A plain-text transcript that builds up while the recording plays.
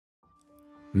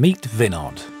Meet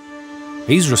Vinod.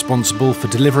 He's responsible for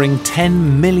delivering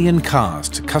 10 million cars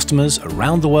to customers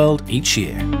around the world each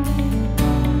year.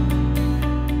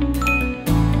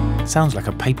 Sounds like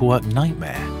a paperwork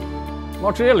nightmare.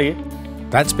 Not really.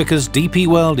 That's because DP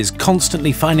World is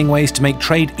constantly finding ways to make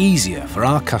trade easier for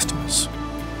our customers.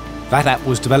 That app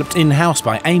was developed in-house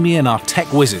by Amy and our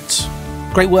tech wizards.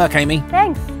 Great work, Amy.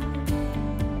 Thanks.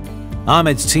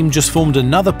 Ahmed's team just formed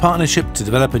another partnership to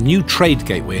develop a new trade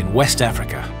gateway in West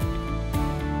Africa.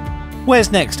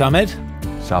 Where's next, Ahmed?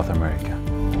 South America.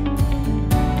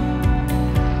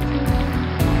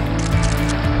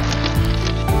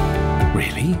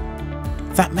 Really?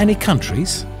 That many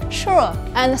countries? Sure,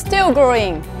 and still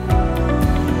growing.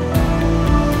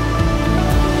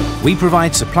 We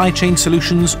provide supply chain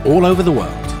solutions all over the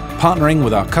world, partnering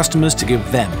with our customers to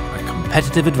give them a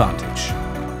competitive advantage.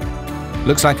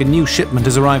 Looks like a new shipment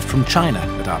has arrived from China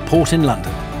at our port in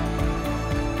London,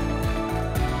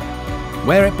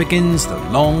 where it begins the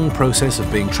long process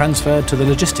of being transferred to the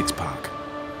logistics park.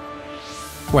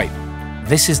 Wait,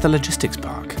 this is the logistics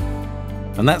park?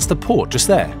 And that's the port just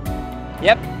there?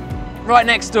 Yep, right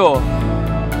next door.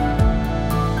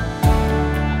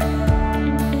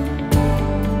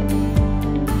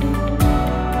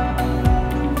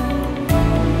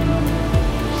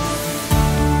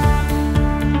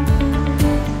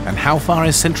 And how far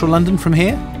is central London from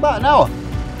here? About an hour.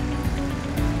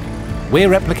 We're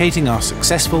replicating our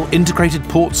successful integrated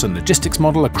ports and logistics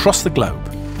model across the globe.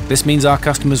 This means our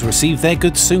customers receive their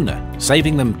goods sooner,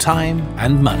 saving them time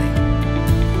and money.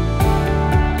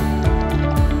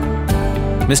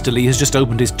 Mr. Lee has just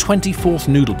opened his 24th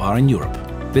noodle bar in Europe,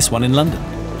 this one in London.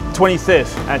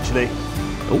 25th, actually.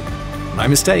 Oh, my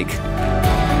mistake.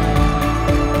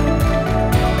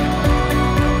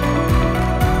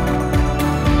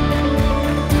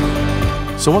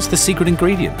 So what's the secret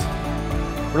ingredient?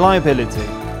 Reliability.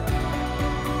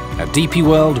 At DP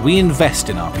World, we invest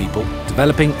in our people,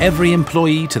 developing every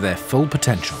employee to their full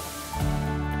potential.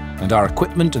 And our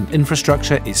equipment and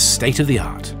infrastructure is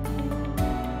state-of-the-art.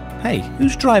 Hey,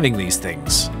 who's driving these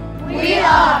things? We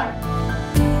are!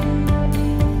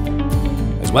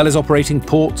 As well as operating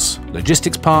ports,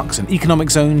 logistics parks and economic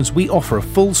zones, we offer a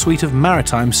full suite of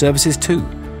maritime services too,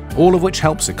 all of which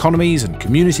helps economies and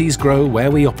communities grow where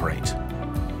we operate.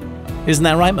 Isn't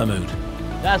that right, Mahmood?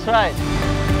 That's right.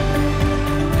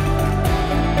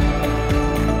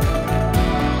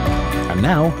 And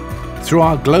now, through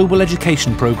our global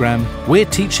education program, we're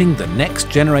teaching the next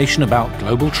generation about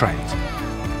global trade.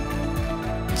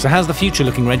 So how's the future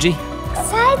looking, Reggie?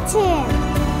 Exciting!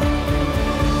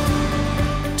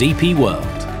 DP World,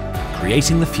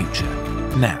 creating the future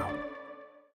now.